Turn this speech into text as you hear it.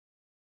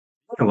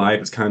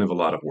Alive is kind of a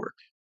lot of work.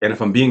 And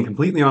if I'm being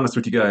completely honest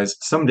with you guys,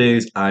 some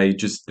days I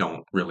just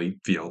don't really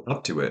feel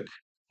up to it.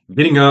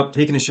 Getting up,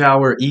 taking a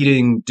shower,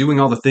 eating, doing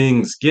all the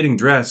things, getting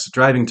dressed,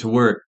 driving to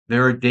work,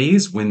 there are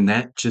days when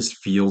that just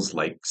feels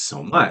like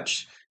so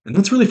much. And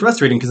that's really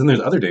frustrating because then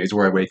there's other days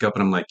where I wake up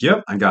and I'm like,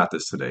 yep, I got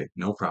this today,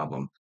 no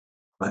problem.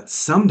 But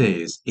some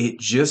days it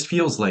just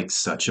feels like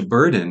such a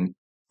burden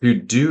to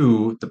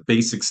do the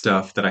basic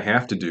stuff that I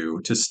have to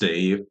do to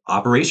stay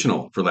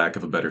operational, for lack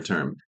of a better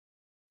term.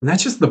 And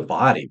that's just the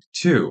body,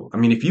 too. I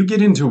mean, if you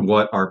get into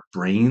what our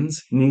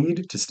brains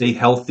need to stay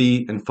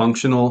healthy and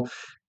functional,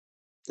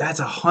 that's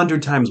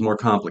 100 times more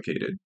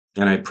complicated.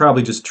 And I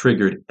probably just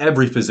triggered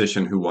every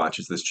physician who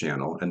watches this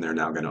channel, and they're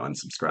now going to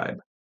unsubscribe.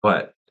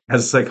 But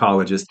as a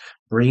psychologist,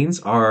 brains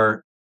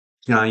are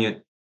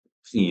giant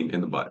pain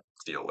in the butt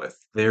to deal with.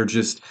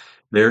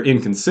 They're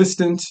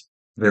inconsistent,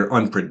 they're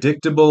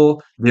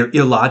unpredictable, they're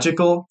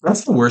illogical.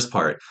 That's the worst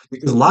part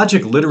because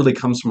logic literally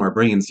comes from our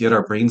brains, yet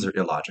our brains are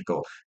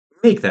illogical.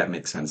 Make that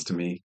make sense to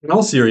me. In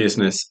all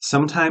seriousness,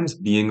 sometimes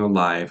being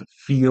alive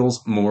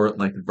feels more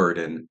like a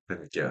burden than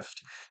a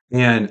gift.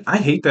 And I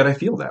hate that I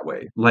feel that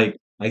way. Like,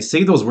 I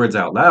say those words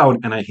out loud,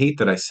 and I hate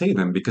that I say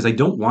them because I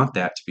don't want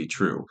that to be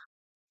true.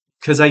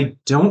 Because I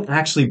don't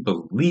actually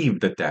believe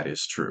that that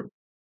is true,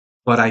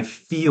 but I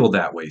feel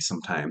that way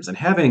sometimes. And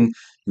having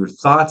your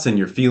thoughts and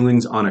your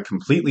feelings on a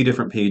completely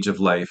different page of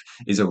life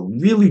is a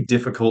really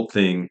difficult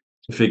thing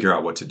to figure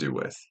out what to do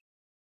with.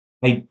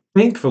 I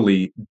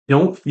thankfully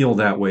don't feel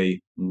that way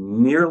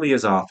nearly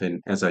as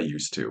often as I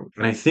used to.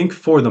 And I think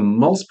for the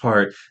most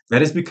part,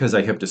 that is because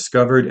I have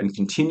discovered and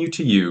continue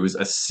to use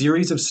a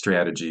series of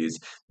strategies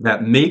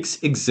that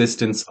makes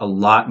existence a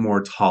lot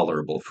more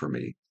tolerable for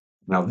me.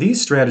 Now,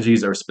 these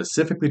strategies are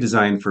specifically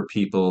designed for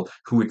people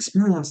who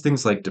experience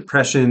things like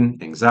depression,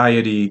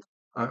 anxiety,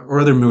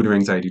 or other mood or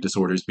anxiety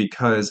disorders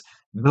because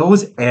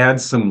those add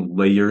some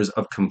layers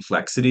of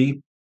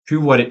complexity to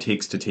what it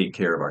takes to take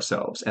care of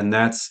ourselves. And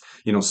that's,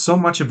 so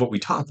much of what we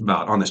talk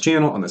about on this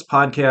channel, on this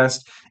podcast,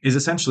 is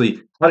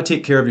essentially how to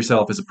take care of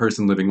yourself as a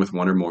person living with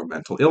one or more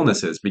mental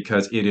illnesses,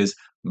 because it is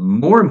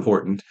more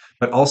important,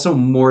 but also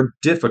more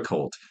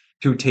difficult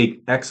to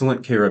take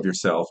excellent care of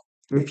yourself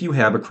if you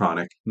have a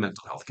chronic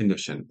mental health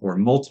condition or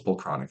multiple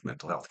chronic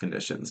mental health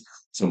conditions.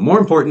 So, more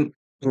important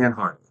and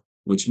harder,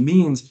 which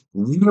means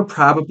we are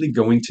probably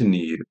going to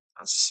need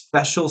a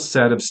special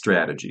set of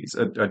strategies,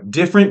 a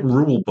different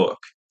rule book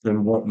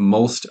than what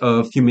most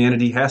of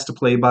humanity has to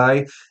play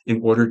by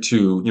in order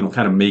to,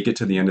 kind of make it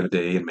to the end of the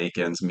day and make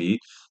ends meet,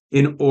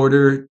 in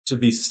order to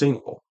be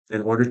sustainable,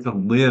 in order to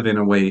live in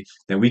a way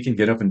that we can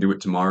get up and do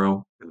it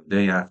tomorrow, and the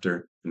day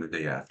after, and the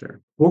day after.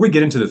 Before we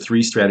get into the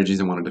three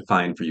strategies I want to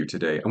define for you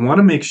today, I want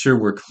to make sure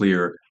we're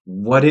clear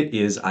what it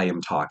is I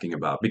am talking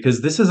about,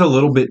 because this is a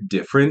little bit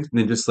different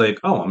than just like,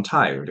 oh, I'm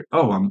tired,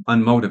 oh, I'm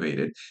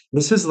unmotivated.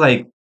 This is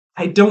like,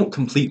 I don't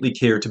completely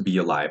care to be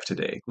alive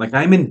today. Like,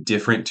 I'm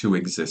indifferent to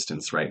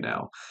existence right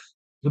now.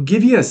 I'll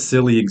give you a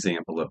silly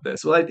example of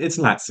this. Well, it's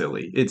not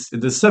silly. It's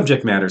the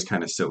subject matter is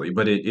kind of silly,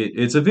 but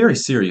it's a very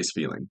serious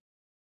feeling.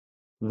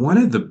 One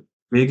of the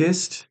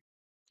biggest,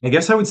 I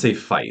guess I would say,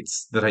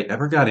 fights that I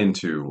ever got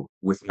into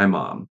with my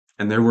mom,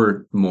 and there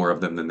were more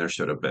of them than there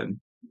should have been.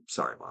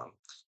 Sorry, Mom.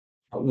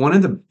 One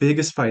of the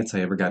biggest fights I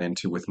ever got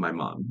into with my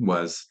mom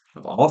was,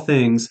 of all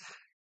things,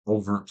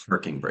 over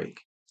parking brake.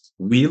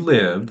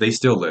 They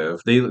still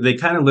live, they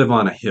kind of live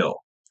on a hill.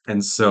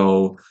 And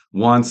so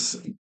once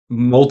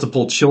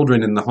multiple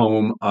children in the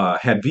home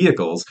had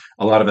vehicles,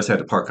 a lot of us had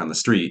to park on the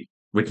street,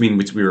 which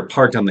we were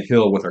parked on the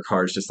hill with our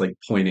cars just like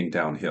pointing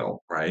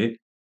downhill, right?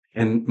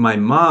 And my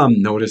mom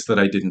noticed that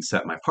I didn't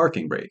set my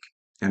parking brake.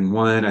 And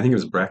I think it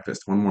was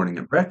breakfast, one morning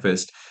at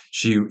breakfast,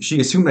 she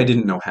assumed I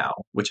didn't know how,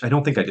 which I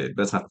don't think I did,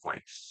 but that's not the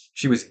point.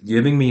 She was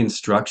giving me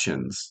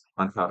instructions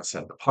on how to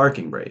set the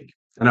parking brake.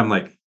 And I'm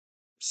like,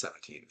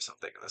 17 or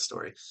something in the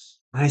story.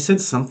 And I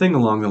said something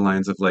along the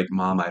lines of like,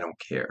 Mom, I don't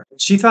care.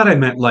 She thought I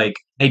meant like,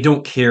 I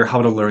don't care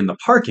how to learn the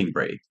parking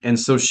brake. And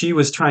so she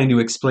was trying to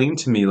explain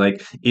to me,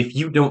 like, if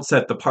you don't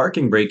set the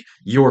parking brake,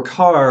 your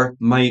car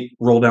might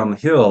roll down the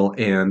hill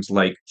and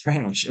like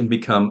crash and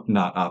become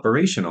not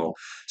operational.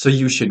 So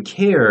you should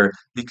care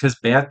because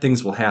bad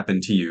things will happen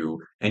to you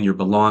and your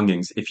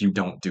belongings if you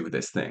don't do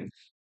this thing.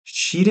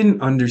 She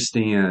didn't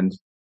understand,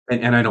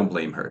 and I don't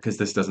blame her because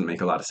this doesn't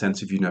make a lot of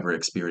sense if you've never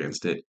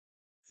experienced it.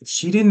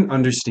 She didn't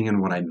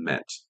understand what I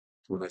meant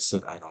when I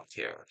said I don't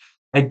care.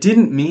 I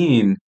didn't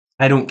mean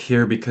I don't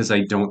care because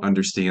I don't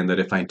understand that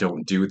if I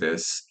don't do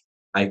this,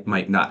 I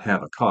might not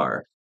have a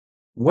car.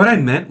 What I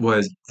meant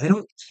was I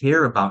don't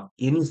care about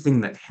anything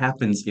that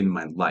happens in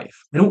my life.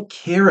 I don't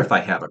care if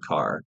I have a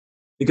car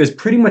because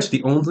pretty much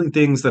the only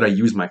things that I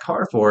use my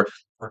car for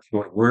are to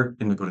go to work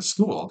and to go to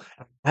school.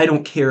 I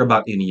don't care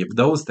about any of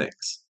those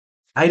things.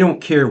 I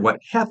don't care what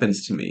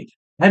happens to me.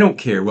 I don't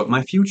care what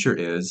my future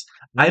is.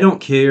 I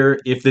don't care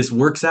if this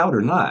works out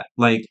or not.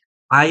 Like,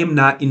 I am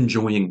not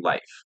enjoying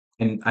life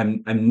and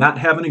I'm not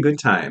having a good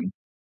time.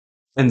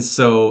 And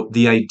so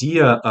the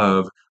idea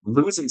of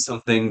losing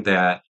something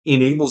that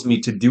enables me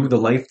to do the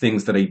life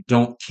things that I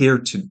don't care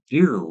to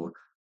do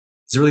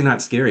It's really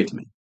not scary to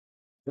me.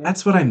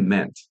 That's what I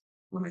meant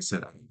when I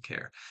said I don't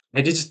care.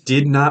 I just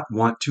did not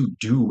want to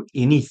do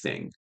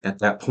anything at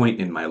that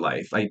point in my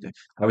life.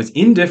 I was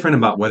indifferent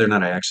about whether or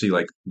not I actually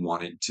like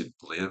wanted to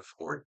live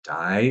or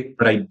die,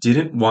 but I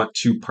didn't want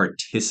to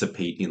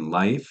participate in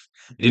life.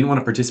 I didn't want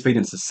to participate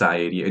in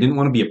society. I didn't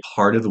want to be a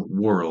part of the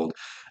world.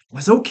 I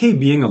was okay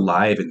being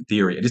alive in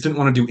theory. I just didn't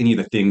want to do any of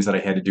the things that I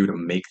had to do to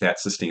make that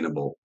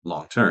sustainable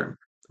long term.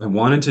 I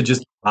wanted to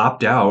just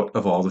opt out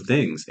of all the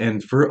things.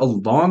 And for a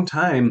long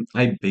time,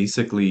 I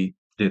basically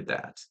did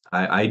that.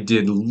 I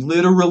did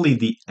literally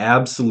the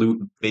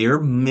absolute bare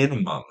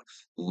minimum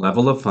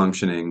level of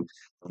functioning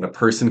that a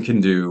person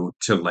can do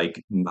to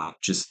like not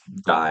just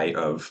die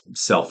of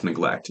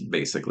self-neglect,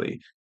 basically.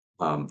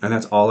 And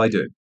that's all I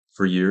did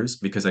for years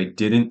because I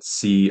didn't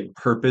see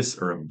a purpose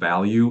or a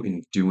value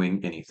in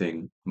doing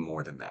anything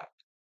more than that.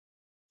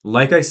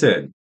 Like I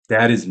said,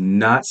 that is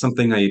not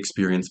something I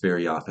experience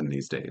very often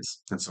these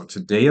days. And so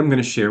today I'm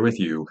going to share with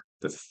you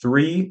the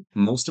three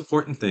most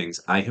important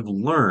things I have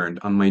learned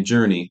on my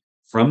journey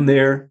from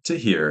there to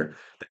here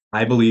that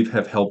I believe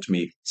have helped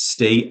me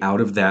stay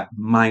out of that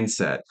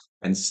mindset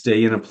and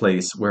stay in a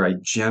place where I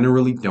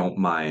generally don't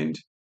mind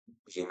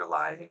being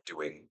alive and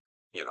doing,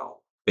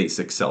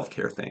 basic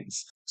self-care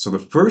things. So the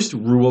first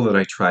rule that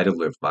I try to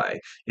live by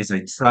is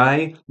I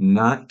try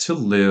not to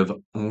live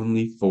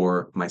only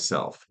for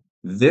myself.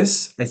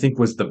 This, I think,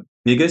 was the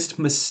biggest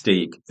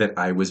mistake that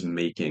I was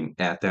making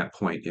at that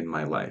point in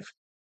my life.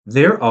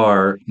 There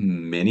are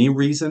many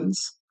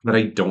reasons that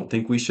I don't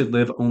think we should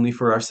live only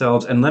for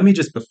ourselves. And let me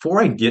just,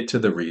 before I get to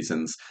the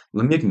reasons,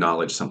 let me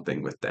acknowledge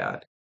something with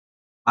that.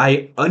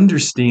 I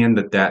understand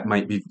that that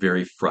might be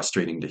very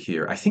frustrating to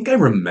hear. I think I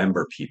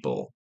remember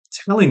people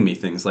telling me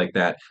things like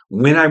that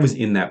when I was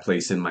in that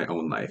place in my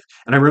own life.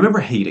 And I remember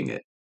hating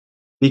it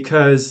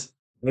because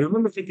I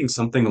remember thinking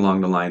something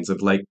along the lines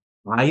of like,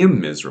 I am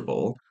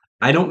miserable.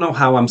 I don't know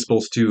how I'm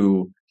supposed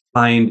to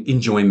find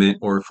enjoyment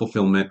or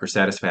fulfillment or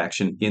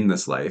satisfaction in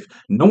this life.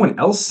 No one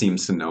else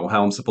seems to know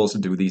how I'm supposed to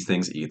do these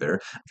things either.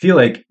 I feel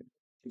like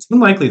it's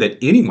unlikely that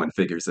anyone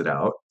figures it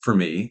out for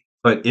me,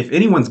 but if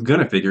anyone's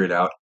gonna figure it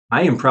out,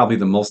 I am probably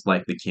the most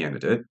likely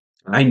candidate.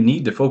 I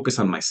need to focus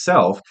on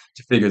myself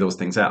to figure those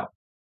things out.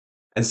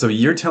 And so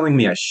you're telling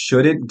me I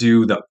shouldn't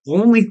do the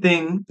only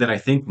thing that I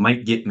think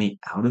might get me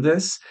out of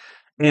this?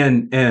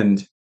 And I'm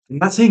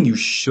not saying you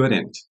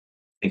shouldn't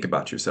think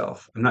about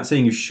yourself. I'm not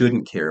saying you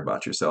shouldn't care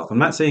about yourself. I'm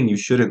not saying you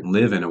shouldn't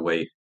live in a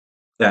way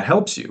that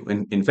helps you.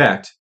 In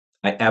fact,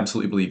 I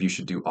absolutely believe you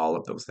should do all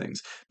of those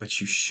things, but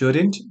you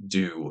shouldn't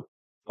do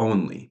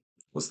only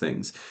those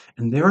things.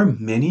 And there are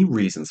many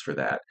reasons for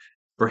that.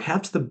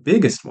 Perhaps the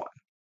biggest one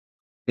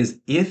is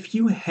if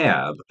you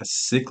have a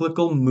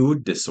cyclical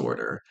mood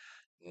disorder,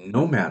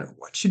 no matter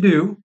what you do,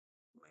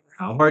 no matter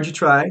how hard you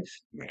try,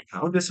 no matter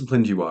how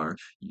disciplined you are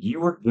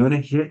going to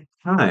hit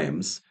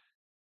times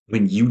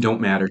when you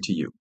don't matter to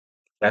you.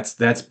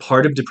 That's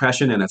part of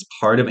depression and that's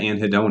part of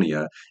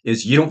anhedonia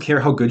is you don't care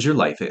how good your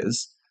life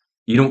is.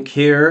 You don't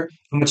care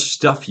how much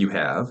stuff you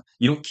have.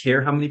 You don't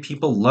care how many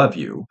people love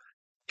you.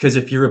 Because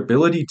if your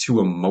ability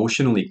to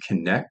emotionally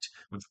connect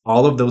with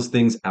all of those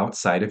things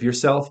outside of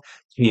yourself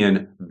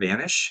can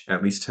vanish,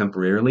 at least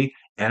temporarily,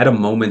 at a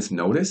moment's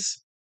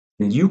notice,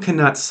 then you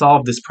cannot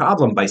solve this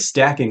problem by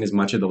stacking as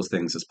much of those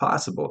things as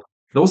possible.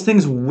 Those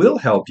things will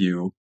help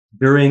you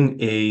during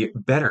a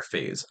better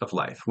phase of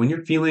life when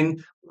you're feeling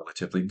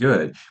relatively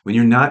good, when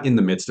you're not in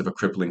the midst of a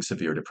crippling,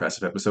 severe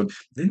depressive episode.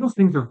 Then those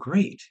things are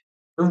great.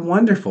 They're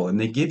wonderful and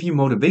they give you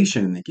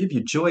motivation and they give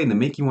you joy and they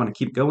make you want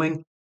to keep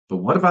going. But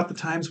what about the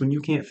times when you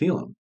can't feel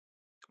them?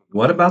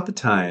 What about the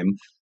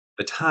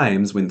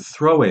times when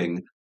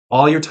throwing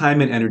all your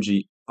time and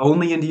energy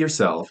only into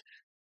yourself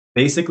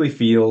basically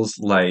feels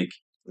like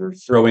you're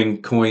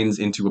throwing coins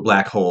into a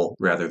black hole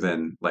rather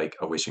than like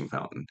a wishing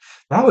fountain?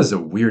 That was a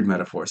weird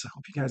metaphor, so I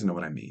hope you guys know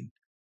what I mean.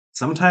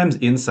 Sometimes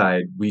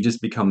inside, we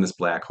just become this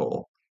black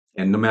hole.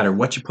 And no matter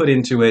what you put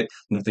into it,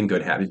 nothing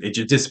good happens. It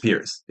just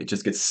disappears. It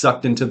just gets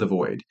sucked into the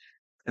void.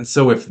 And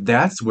so if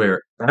that's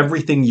where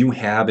everything you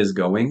have is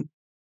going,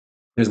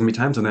 there's going to be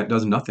times when that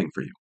does nothing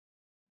for you.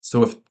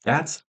 So if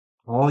that's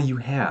all you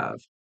have,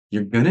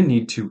 you're going to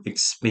need to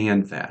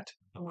expand that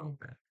a little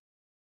bit.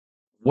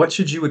 What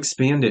should you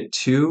expand it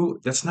to?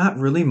 That's not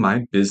really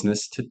my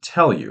business to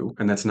tell you,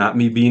 and that's not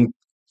me being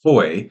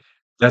coy.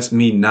 That's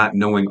me not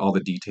knowing all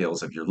the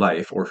details of your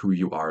life or who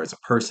you are as a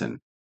person.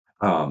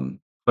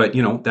 But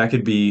that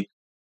could be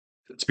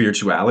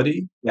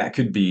spirituality, that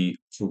could be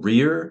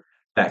career,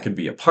 that could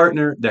be a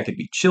partner, that could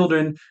be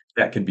children,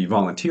 that could be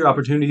volunteer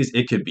opportunities,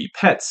 it could be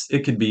pets,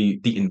 it could be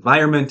the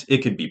environment, it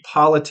could be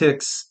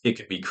politics, it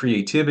could be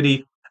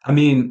creativity. I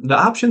mean, the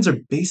options are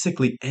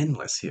basically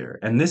endless here.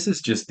 And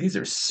these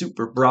are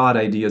super broad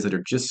ideas that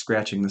are just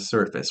scratching the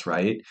surface,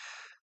 right?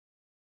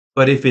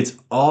 But if it's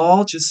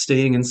all just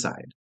staying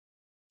inside,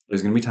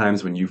 there's going to be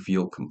times when you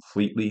feel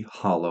completely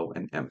hollow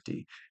and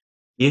empty.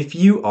 If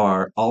you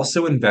are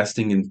also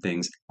investing in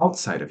things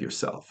outside of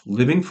yourself,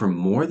 living for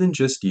more than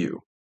just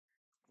you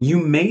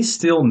may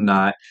still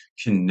not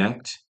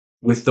connect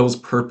with those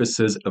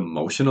purposes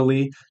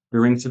emotionally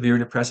during severe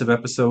depressive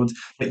episodes,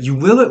 that you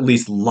will at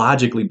least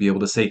logically be able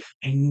to say,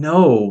 I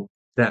know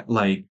that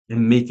like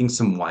I'm making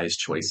some wise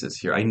choices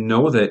here. I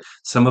know that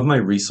some of my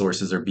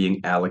resources are being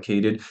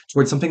allocated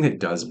towards something that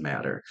does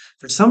matter.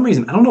 For some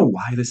reason, I don't know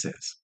why this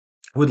is.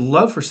 I would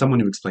love for someone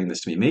to explain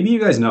this to me. Maybe you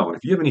guys know. And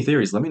if you have any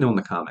theories, let me know in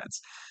the comments.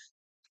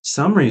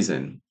 Some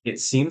reason, it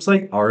seems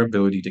like our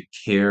ability to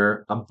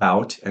care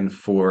about and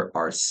for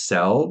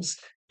ourselves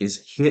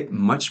is hit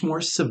much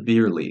more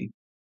severely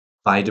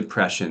by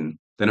depression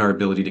than our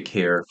ability to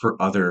care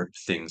for other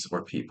things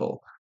or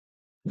people.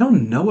 I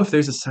don't know if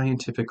there's a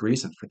scientific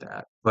reason for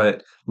that,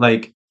 but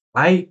like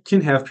I can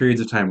have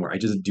periods of time where I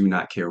just do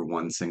not care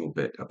one single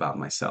bit about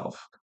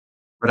myself.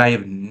 But I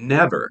have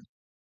never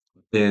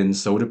been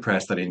so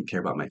depressed that I didn't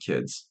care about my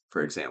kids,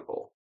 for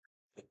example.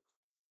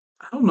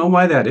 I don't know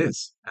why that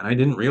is. And I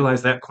didn't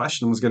realize that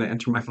question was going to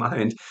enter my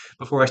mind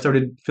before I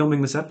started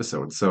filming this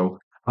episode. So,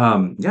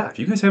 yeah, if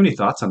you guys have any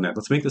thoughts on that,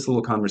 let's make this a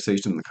little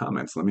conversation in the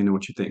comments. Let me know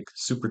what you think.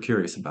 Super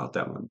curious about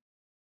that one.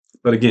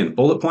 But again,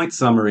 bullet point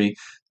summary.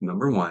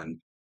 Number one,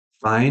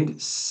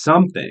 find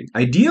something,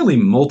 ideally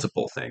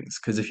multiple things,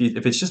 because if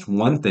it's just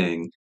one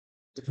thing,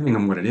 depending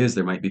on what it is,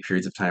 there might be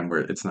periods of time where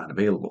it's not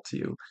available to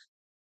you.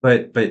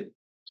 But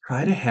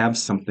try to have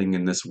something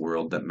in this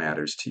world that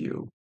matters to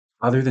you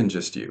other than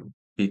just you.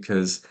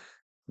 Because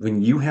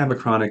when you have a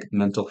chronic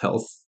mental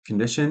health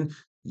condition,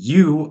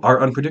 you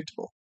are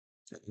unpredictable.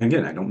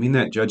 Again, I don't mean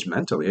that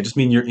judgmentally. I just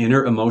mean your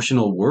inner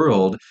emotional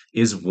world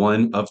is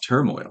one of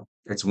turmoil.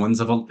 It's one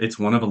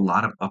of a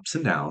lot of ups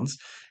and downs,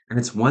 and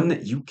it's one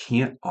that you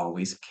can't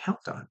always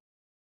count on.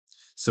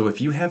 So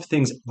if you have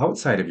things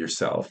outside of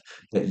yourself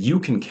that you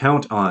can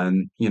count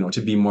on,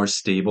 to be more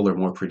stable or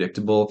more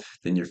predictable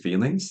than your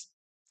feelings,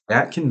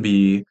 that can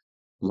be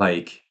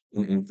like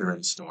an anchor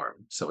in a storm,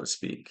 so to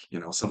speak.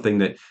 Something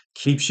that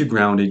keeps you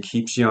grounded,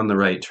 keeps you on the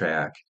right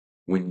track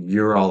when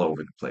you're all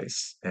over the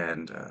place.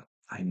 And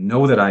I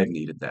know that I've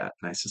needed that,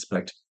 and I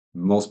suspect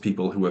most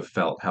people who have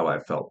felt how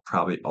I've felt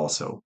probably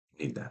also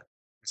need that.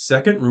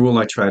 Second rule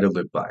I try to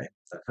live by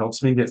that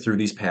helps me get through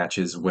these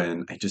patches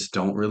when I just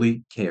don't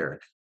really care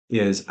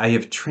is I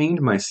have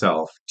trained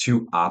myself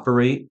to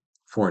operate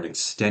for an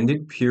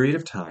extended period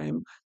of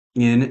time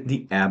in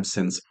the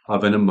absence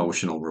of an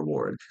emotional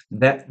reward.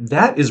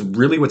 That is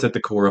really what's at the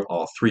core of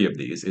all three of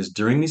these is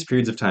during these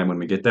periods of time when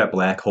we get that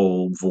black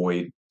hole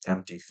void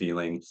empty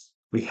feeling,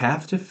 we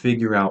have to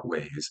figure out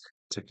ways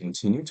to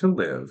continue to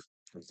live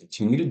and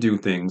continue to do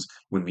things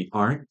when we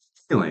aren't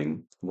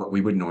feeling what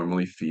we would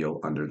normally feel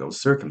under those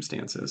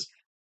circumstances.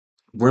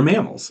 We're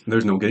mammals.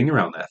 There's no getting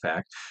around that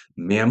fact.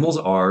 Mammals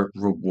are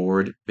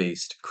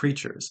reward-based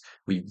creatures.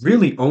 We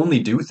really only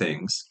do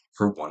things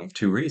for one of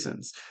two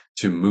reasons,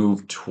 to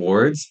move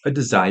towards a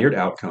desired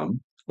outcome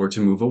or to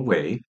move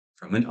away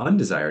from an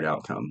undesired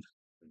outcome.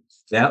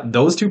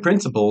 Those two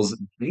principles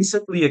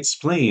basically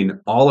explain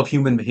all of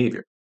human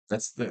behavior.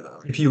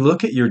 If you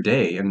look at your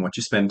day and what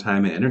you spend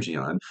time and energy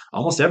on,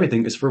 almost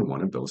everything is for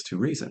one of those two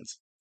reasons.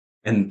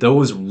 And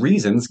those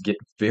reasons get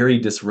very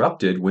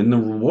disrupted when the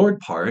reward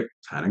part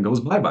kind of goes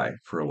bye-bye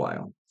for a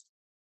while.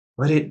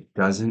 But it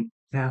doesn't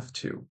have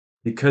to.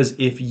 Because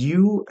if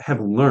you have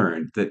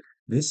learned that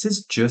this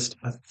is just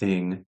a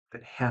thing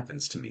that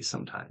happens to me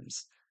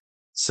sometimes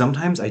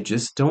I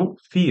just don't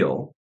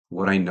feel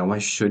what I know I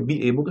should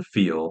be able to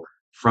feel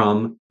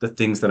from the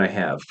things that I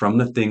have, from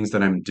the things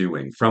that I'm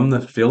doing, from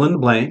the fill in the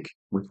blank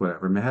with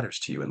whatever matters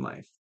to you in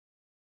life.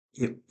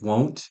 It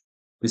won't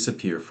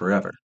disappear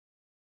forever.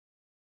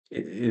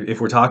 If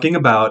we're talking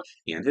about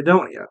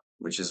anhedonia,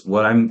 which is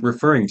what I'm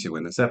referring to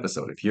in this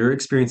episode, if you're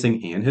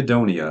experiencing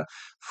anhedonia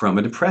from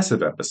a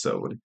depressive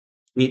episode,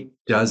 it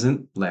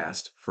doesn't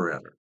last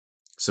forever.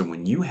 So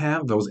when you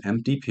have those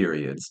empty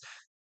periods,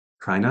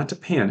 try not to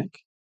panic.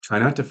 Try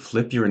not to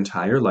flip your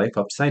entire life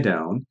upside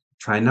down.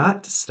 Try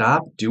not to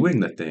stop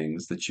doing the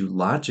things that you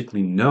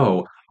logically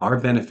know are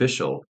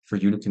beneficial for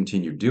you to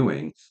continue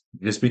doing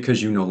just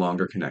because you no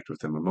longer connect with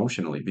them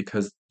emotionally,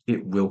 because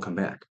it will come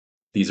back.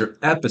 These are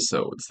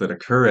episodes that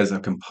occur as a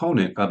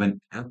component of an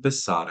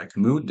episodic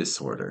mood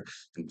disorder.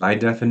 And by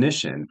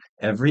definition,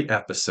 every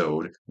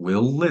episode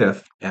will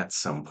lift at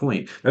some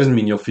point. That doesn't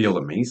mean you'll feel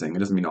amazing. It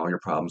doesn't mean all your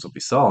problems will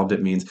be solved.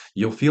 It means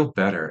you'll feel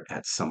better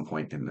at some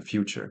point in the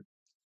future.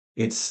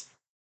 It's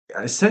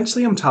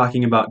essentially, I'm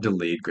talking about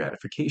delayed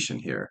gratification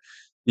here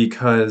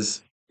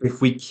because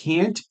if we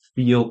can't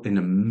feel an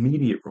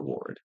immediate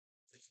reward,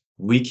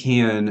 we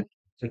can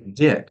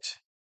predict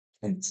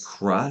and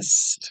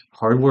trust.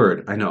 Hard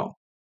word, I know.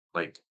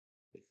 Like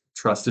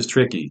trust is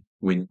tricky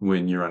when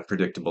you're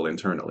unpredictable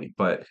internally,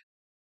 but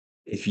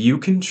if you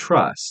can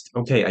trust,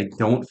 okay, I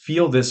don't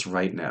feel this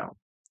right now,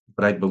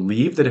 but I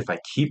believe that if I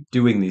keep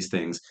doing these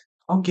things,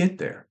 I'll get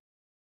there.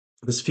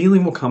 This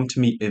feeling will come to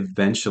me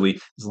eventually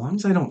as long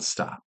as I don't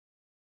stop.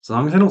 As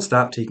long as I don't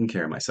stop taking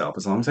care of myself,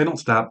 as long as I don't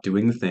stop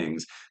doing the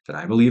things that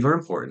I believe are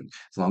important,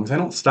 as long as I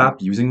don't stop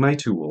using my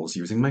tools,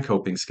 using my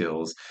coping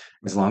skills,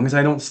 as long as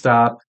I don't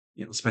stop,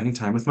 spending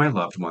time with my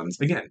loved ones,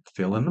 again,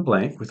 fill in the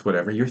blank with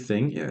whatever your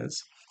thing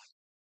is,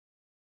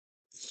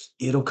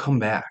 it'll come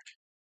back.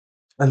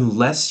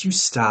 Unless you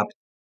stop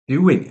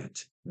doing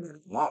it, it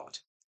won't.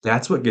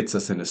 That's what gets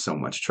us into so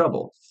much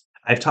trouble.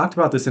 I've talked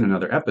about this in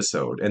another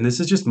episode, and this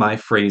is just my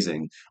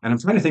phrasing, and I'm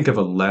trying to think of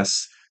a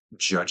less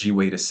judgy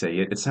way to say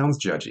it. It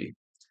sounds judgy,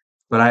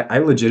 but I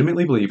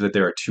legitimately believe that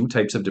there are two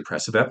types of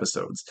depressive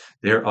episodes.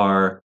 There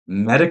are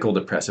medical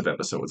depressive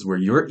episodes where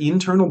your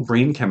internal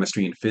brain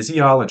chemistry and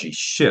physiology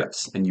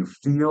shifts and you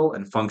feel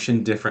and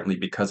function differently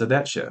because of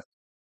that shift.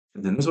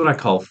 And then there's what I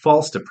call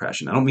false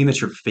depression. I don't mean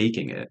that you're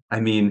faking it.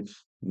 I mean,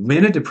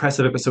 when a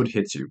depressive episode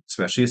hits you,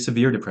 especially a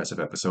severe depressive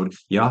episode,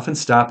 you often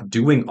stop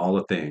doing all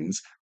the things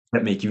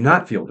that make you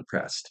not feel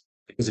depressed.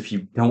 Because if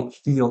you don't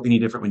feel any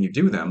different when you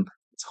do them,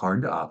 it's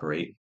hard to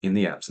operate in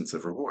the absence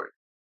of reward.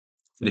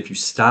 And if you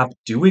stop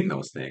doing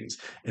those things,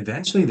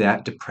 eventually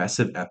that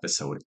depressive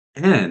episode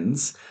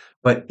ends.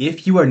 But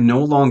if you are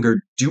no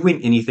longer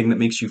doing anything that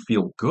makes you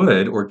feel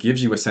good or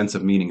gives you a sense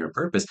of meaning or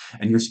purpose,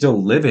 and you're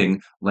still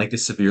living like a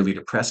severely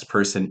depressed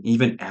person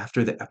even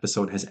after the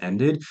episode has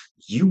ended,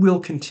 you will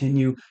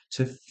continue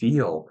to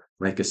feel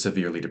like a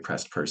severely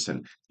depressed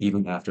person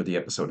even after the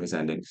episode has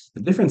ended.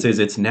 The difference is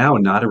it's now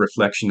not a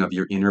reflection of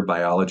your inner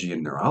biology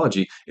and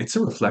neurology, it's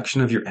a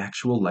reflection of your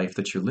actual life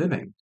that you're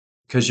living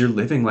because you're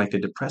living like a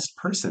depressed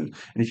person.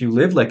 And if you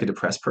live like a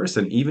depressed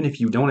person, even if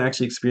you don't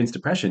actually experience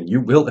depression,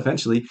 you will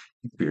eventually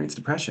experience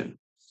depression.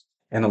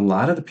 And a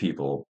lot of the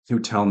people who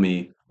tell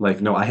me,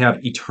 like, no, I have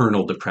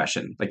eternal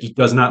depression, like it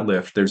does not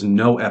lift, there's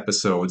no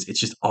episodes, it's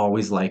just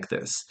always like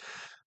this.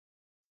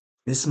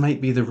 This might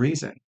be the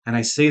reason. And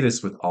I say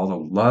this with all the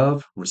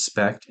love,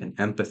 respect, and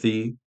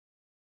empathy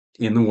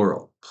in the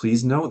world.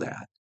 Please know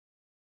that.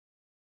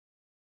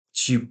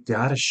 You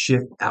gotta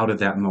shift out of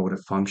that mode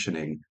of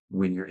functioning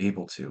when you're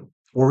able to,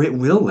 or it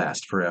will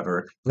last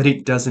forever, but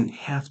it doesn't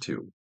have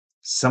to.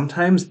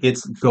 Sometimes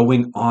it's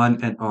going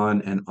on and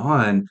on and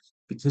on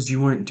because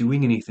you weren't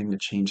doing anything to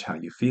change how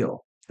you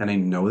feel. And I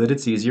know that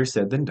it's easier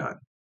said than done,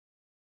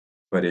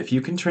 but if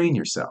you can train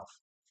yourself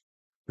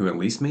to at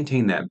least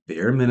maintain that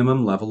bare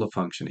minimum level of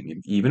functioning,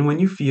 and even when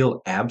you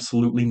feel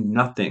absolutely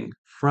nothing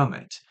from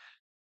it,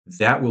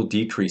 that will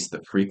decrease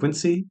the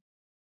frequency,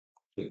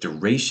 the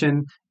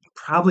duration,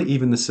 probably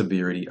even the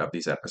severity of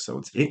these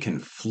episodes. It can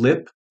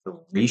flip the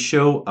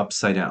ratio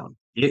upside down.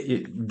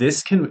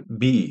 This can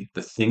be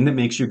the thing that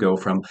makes you go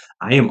from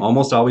I am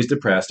almost always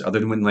depressed, other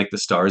than when like the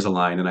stars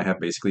align and I have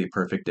basically a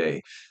perfect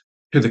day,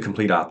 to the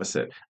complete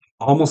opposite.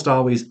 Almost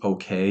always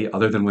okay,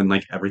 other than when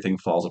like everything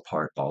falls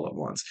apart all at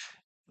once.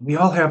 We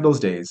all have those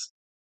days.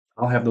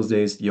 I'll have those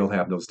days, you'll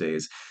have those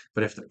days.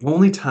 But if the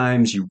only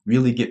times you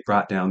really get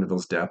brought down to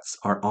those depths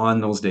are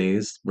on those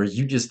days where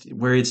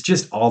where it's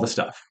just all the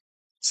stuff.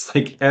 It's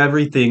like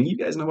everything, you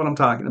guys know what I'm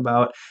talking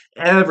about.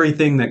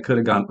 Everything that could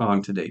have gone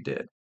wrong today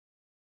did.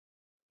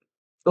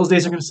 Those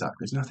days are going to suck.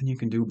 There's nothing you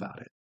can do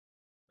about it.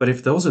 But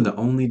if those are the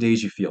only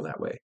days you feel that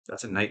way,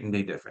 that's a night and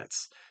day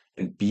difference.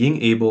 And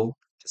being able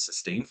to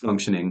sustain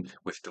functioning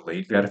with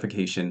delayed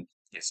gratification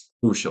is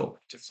crucial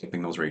to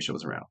flipping those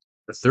ratios around.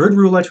 The third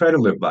rule I try to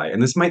live by,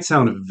 and this might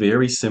sound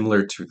very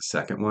similar to the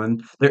second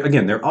one.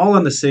 They're all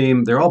on the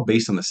same, they're all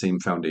based on the same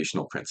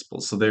foundational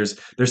principles. So there's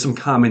some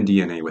common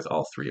DNA with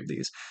all three of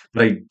these.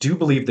 But I do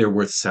believe they're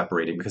worth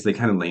separating because they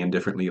kind of land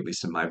differently, at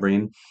least in my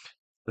brain.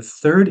 The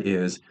third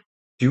is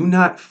do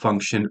not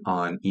function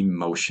on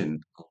emotion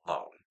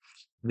alone.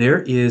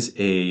 There is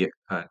a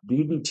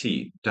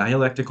DBT,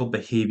 dialectical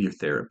behavior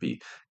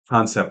therapy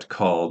concept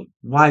called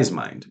wise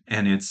mind,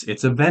 and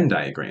it's a Venn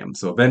diagram.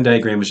 So a Venn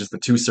diagram is just the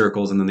two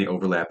circles and then they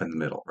overlap in the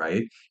middle,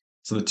 right?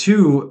 So the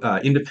two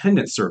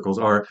independent circles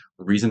are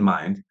reason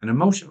mind and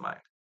emotion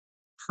mind.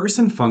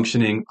 Person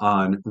functioning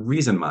on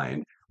reason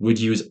mind would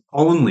use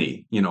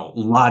only,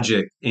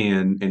 logic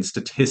and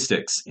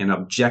statistics and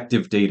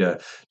objective data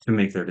to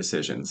make their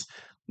decisions.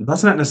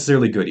 That's not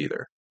necessarily good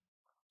either.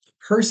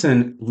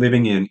 Person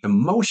living in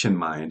emotion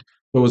mind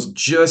goes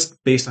just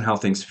based on how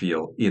things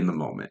feel in the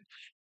moment.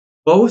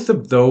 Both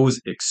of those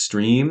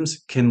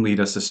extremes can lead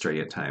us astray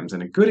at times.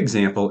 And a good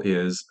example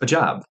is a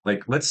job.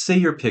 Like, let's say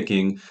you're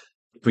picking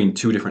between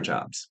two different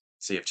jobs.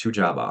 Say you have two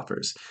job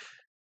offers.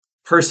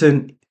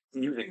 Person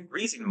using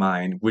reason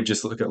mind would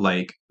just look at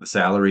like the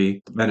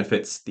salary, the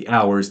benefits, the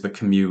hours, the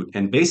commute,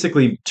 and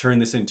basically turn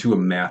this into a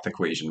math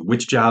equation.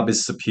 Which job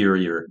is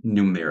superior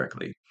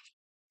numerically?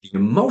 The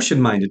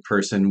emotion-minded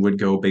person would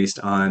go based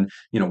on,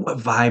 what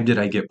vibe did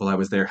I get while I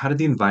was there? How did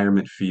the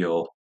environment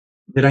feel?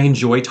 Did I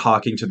enjoy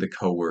talking to the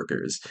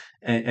coworkers?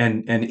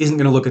 And isn't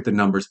going to look at the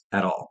numbers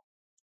at all.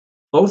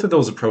 Both of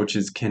those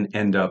approaches can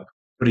end up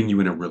putting you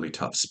in a really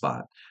tough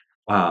spot.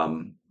 But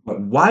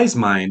wise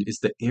mind is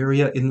the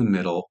area in the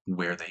middle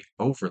where they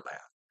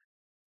overlap.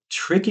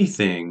 Tricky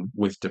thing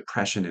with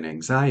depression and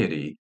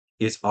anxiety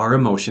is our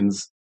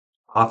emotions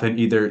often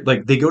either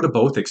like they go to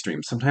both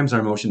extremes. Sometimes our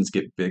emotions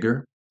get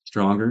bigger,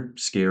 stronger,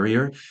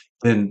 scarier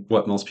than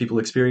what most people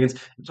experience.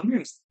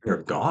 Sometimes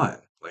they're gone.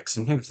 Like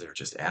sometimes they're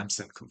just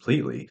absent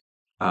completely.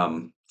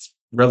 It's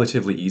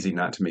relatively easy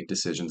not to make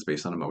decisions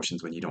based on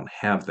emotions when you don't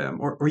have them,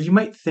 or you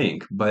might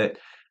think, but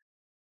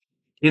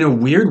In a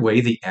weird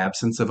way, the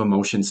absence of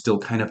emotion still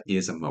kind of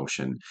is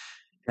emotion.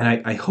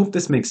 And I hope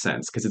this makes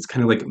sense because it's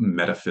kind of like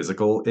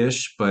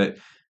metaphysical-ish, but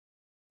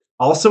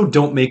also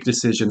don't make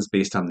decisions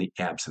based on the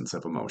absence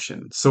of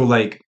emotion. So,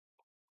 like,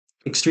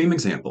 extreme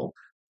example,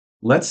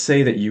 let's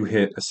say that you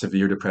hit a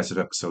severe depressive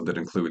episode that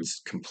includes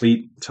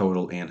complete,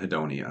 total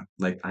anhedonia.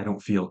 Like, I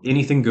don't feel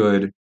anything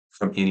good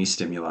from any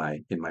stimuli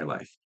in my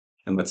life.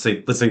 And let's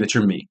say that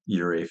you're me.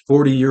 You're a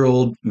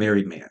 40-year-old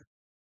married man.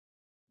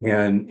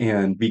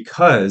 And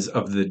because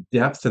of the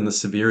depth and the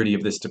severity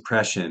of this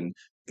depression,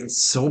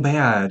 it's so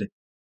bad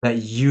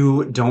that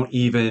you don't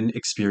even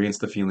experience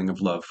the feeling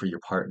of love for your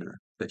partner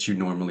that you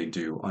normally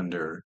do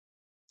under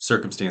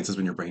circumstances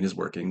when your brain is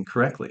working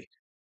correctly.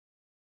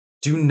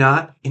 Do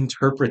not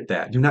interpret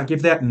that. Do not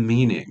give that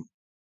meaning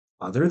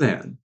other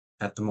than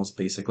at the most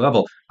basic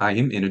level. I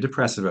am in a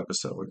depressive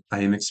episode. I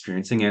am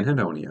experiencing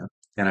anhedonia,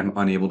 and I'm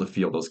unable to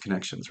feel those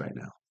connections right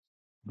now.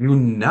 Do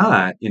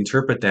not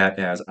interpret that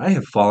as I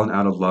have fallen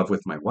out of love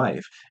with my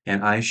wife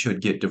and I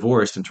should get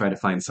divorced and try to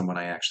find someone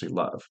I actually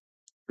love.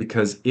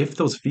 Because if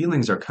those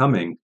feelings are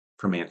coming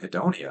from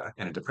anhedonia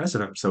and a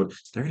depressive episode,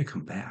 they're going to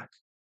come back.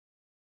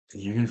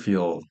 And you're going to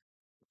feel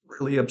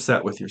really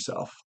upset with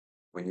yourself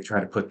when you try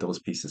to put those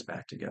pieces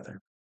back together.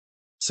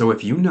 So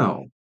if you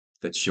know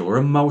that your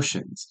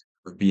emotions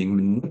are being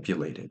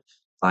manipulated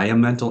by a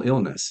mental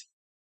illness,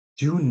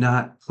 do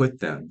not put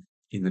them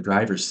in the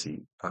driver's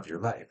seat of your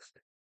life.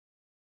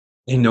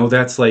 I know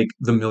that's like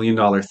the $1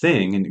 million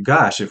thing. And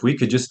gosh, if we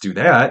could just do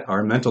that,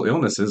 our mental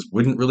illnesses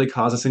wouldn't really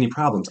cause us any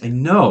problems. I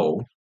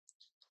know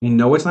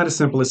it's not as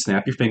simple as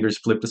snap your fingers,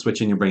 flip the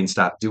switch in your brain,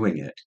 stop doing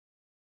it.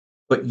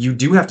 But you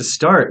do have to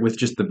start with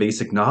just the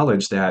basic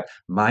knowledge that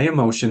my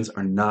emotions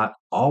are not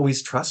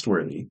always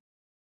trustworthy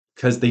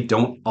because they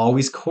don't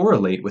always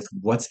correlate with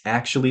what's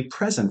actually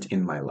present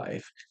in my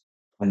life.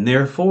 And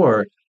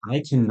therefore,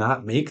 I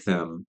cannot make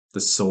them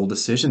the sole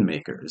decision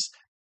makers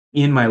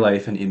in my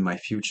life and in my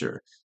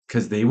future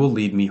because they will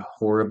lead me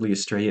horribly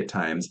astray at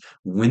times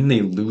when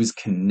they lose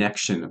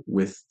connection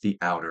with the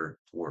outer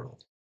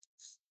world.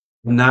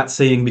 I'm not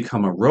saying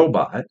become a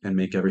robot and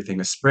make everything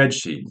a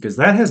spreadsheet because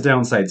that has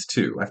downsides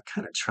too. I've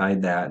kind of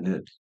tried that,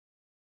 and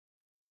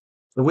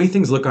the way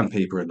things look on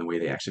paper and the way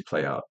they actually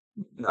play out,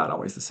 not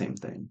always the same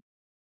thing.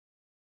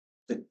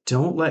 But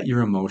don't let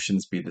your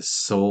emotions be the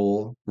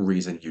sole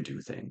reason you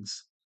do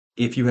things.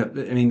 If you have,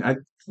 I mean,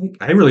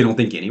 I really don't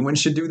think anyone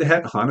should do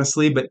that,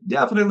 honestly, but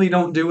definitely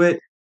don't do it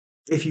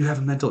if you have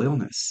a mental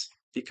illness,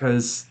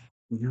 because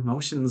your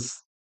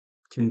emotions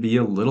can be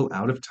a little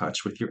out of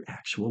touch with your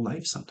actual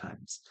life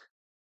sometimes.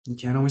 You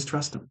can't always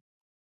trust them.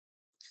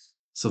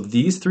 So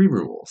these three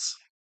rules,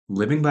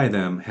 living by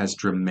them has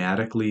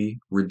dramatically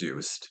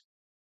reduced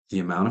the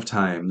amount of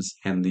times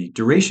and the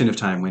duration of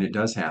time when it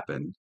does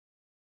happen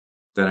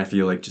that I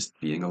feel like just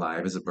being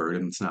alive is a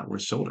burden that's not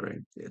worth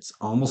shouldering. It's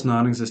almost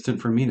non-existent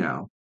for me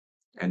now.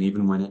 And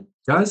even when it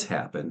does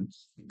happen,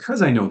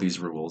 because I know these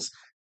rules,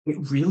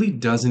 it really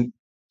doesn't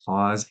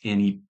cause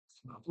any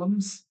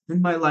problems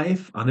in my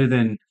life other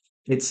than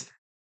it's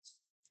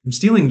I'm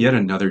stealing yet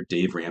another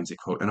Dave Ramsey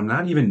quote, and I'm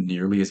not even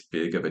nearly as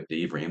big of a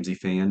Dave Ramsey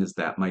fan as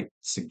that might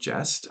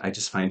suggest. I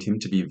just find him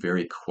to be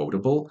very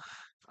quotable.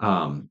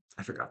 I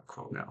forgot the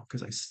quote now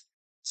because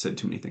said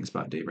too many things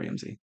about Dave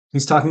Ramsey.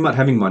 He's talking about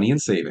having money in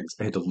savings.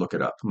 I had to look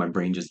it up. My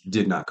brain just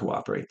did not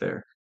cooperate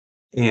there.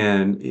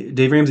 And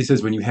Dave Ramsey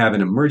says when you have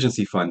an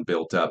emergency fund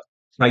built up,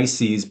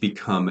 crises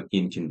become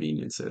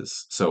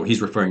inconveniences. So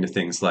he's referring to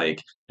things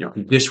like,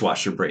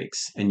 dishwasher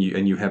breaks and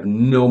you have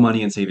no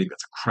money in savings,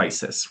 that's a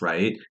crisis,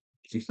 right?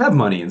 If you have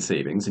money in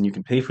savings and you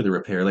can pay for the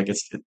repair, like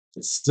it's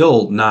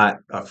still not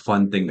a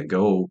fun thing to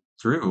go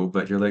through,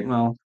 but you're like,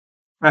 well,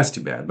 that's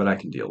too bad, but I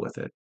can deal with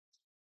it.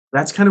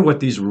 That's kind of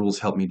what these rules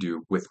help me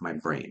do with my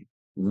brain.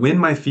 When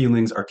my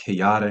feelings are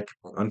chaotic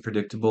or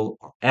unpredictable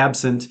or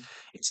absent,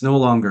 it's no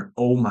longer,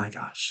 oh my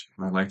gosh,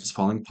 my life is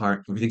falling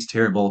apart. Everything's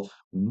terrible.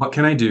 What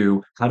can I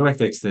do? How do I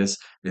fix this?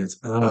 It's,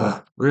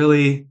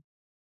 really?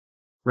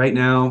 Right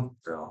now?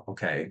 Girl,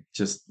 okay,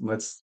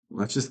 let's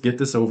just get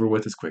this over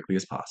with as quickly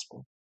as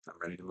possible. I'm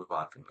ready to move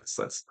on from this.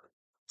 Let's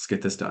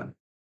get this done.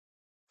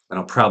 And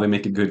I'll probably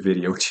make a good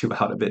video too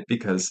out of it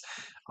because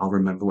I'll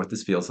remember what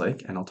this feels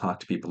like and I'll talk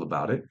to people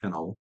about it and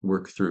I'll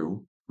work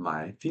through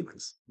my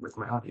feelings with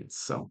my audience.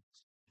 So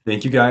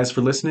thank you guys for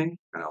listening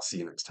and I'll see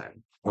you next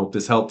time. Hope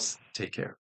this helps. Take care.